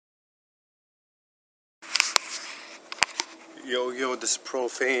Yo, this is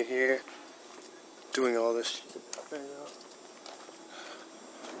Profane here, doing all this shit right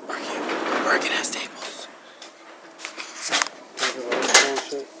now. Working at Staples. Doing all this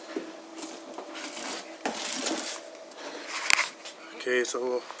bullshit. Okay,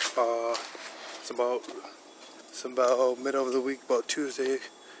 so it's about middle of the week, about Tuesday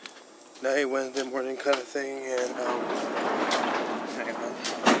night, Wednesday morning kind of thing, and hang on.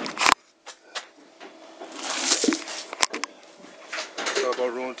 It's all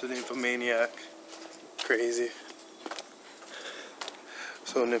about rolling to the NYMPHOMANIAC. Crazy.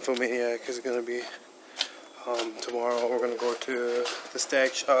 So NYMPHOMANIAC is gonna be tomorrow. We're gonna go to the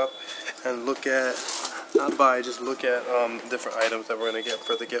stag shop and look at, not buy, just look at different items that we're gonna get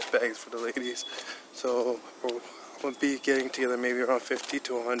for the gift bags for the ladies. So I'm gonna be getting together maybe around 50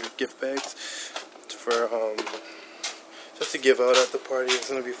 to 100 gift bags for just to give out at the party. It's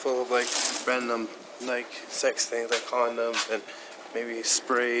gonna be full of like random like sex things like condoms and maybe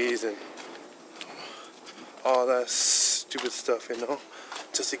sprays and all that stupid stuff, you know,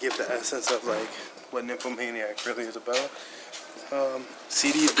 just to give the essence of like what NYMPHOMANIAC really is about.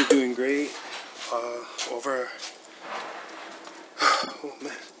 CD's been doing great.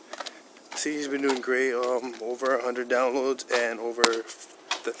 CD's been doing great. Over 100 downloads and over,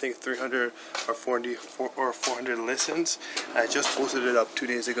 I think, 300 or 400 listens. I just posted it up 2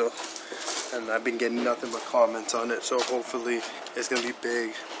 days ago, and I've been getting nothing but comments on it. So hopefully it's gonna be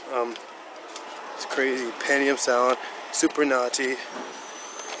big. It's crazy. Pentium sound, super naughty.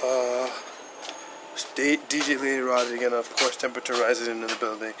 DJ Lady Rotting, and of course temperature rises into the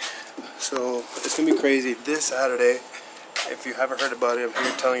building. So it's gonna be crazy this Saturday. If you haven't heard about it, I'm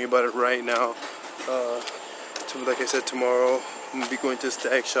here telling you about it right now. Like I said, tomorrow I'm gonna be going to the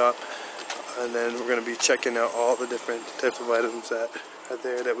stag shop, and then we're gonna be checking out all the different types of items that are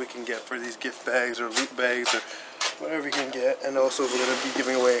there that we can get for these gift bags or loot bags or whatever you can get. And also we're gonna be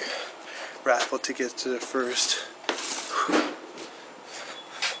giving away raffle tickets to the first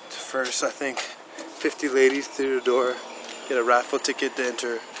I think 50 ladies through the door get a raffle ticket to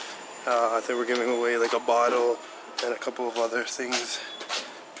enter. I think we're giving away like a bottle and a couple of other things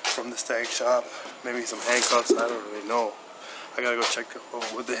from the stag shop, maybe some handcuffs. I don't really know. I gotta go check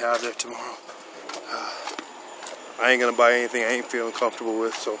what they have there tomorrow. I ain't gonna buy anything I ain't feeling comfortable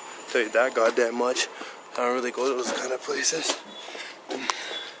with, so I'll tell you that goddamn much. I don't really go to those kind of places.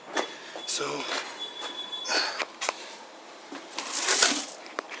 So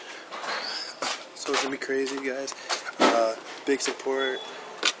it's gonna be crazy, guys. Big support.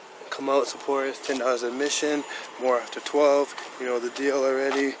 Come out, support us. $10 admission. More after 12. You know the deal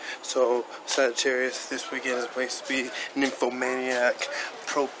already. So Sagittarius this weekend is a place to be. NYMPHOMANIAC,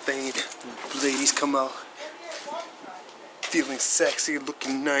 Profane. Ladies come out feeling sexy,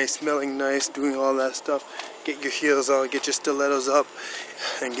 looking nice, smelling nice, doing all that stuff. Get your heels on, get your stilettos up,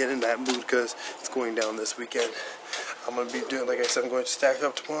 and get in that mood because it's going down this weekend. I'm gonna be doing, like I said, I'm going to stack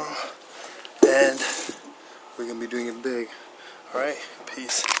up tomorrow. And we're gonna be doing it big. Alright,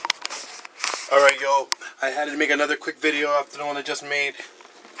 peace. Alright, yo, I had to make another quick video after the one I just made.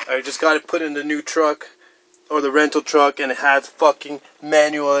 I just got it put in the new truck, or the rental truck, and it has fucking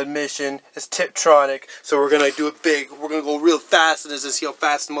manual admission. It's Pt.2, so we're gonna do it big. We're gonna go real fast in this and see how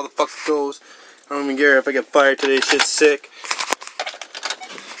fast the motherfucker goes. I don't even care if I get fired today, shit's sick.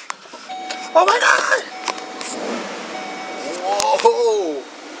 Oh my god! Whoa!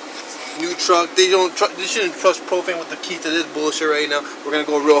 New truck. They shouldn't trust Profane with the key to this bullshit right now. We're gonna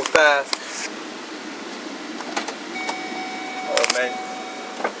go real fast. Oh man,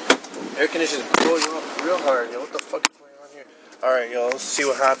 air conditioning is blowing off real hard, yo. What the fuck is going on here? Alright, yo, let's see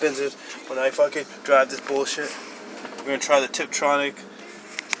what happens is when I fucking drive this bullshit. We're gonna try the Pt.2.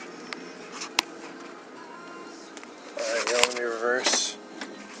 Alright, yo, let me reverse.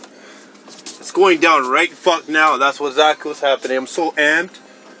 It's going down right fuck now. That's what exactly what's happening. I'm so amped.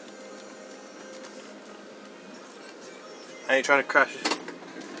 I ain't trying to crash it.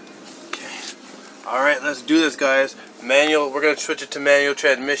 Okay. Alright, let's do this, guys. Manual, we're gonna switch it to manual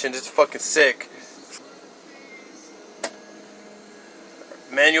transmission. This is fucking sick.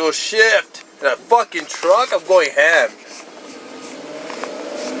 Manual shift. That fucking truck, I'm going ham.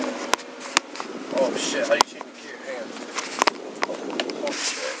 Oh shit, how do you change the gear? Hang on. Oh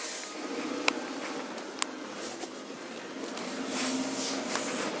shit.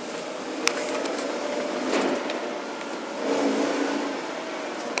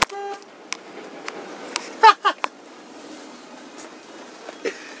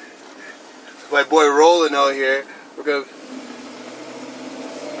 My boy rolling out here. We're gonna.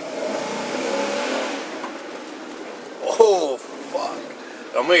 Oh fuck!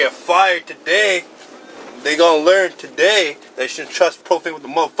 I'm gonna get fired today. They gonna learn today that that you shouldn't trust Profane with the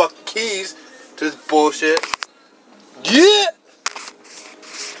motherfucking keys to this bullshit. Yeah!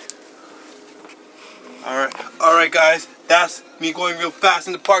 Alright guys, that's me going real fast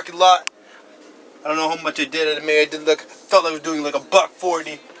in the parking lot. I don't know how much I did. I did felt like I was doing like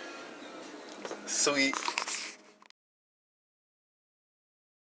 $140. Sweet.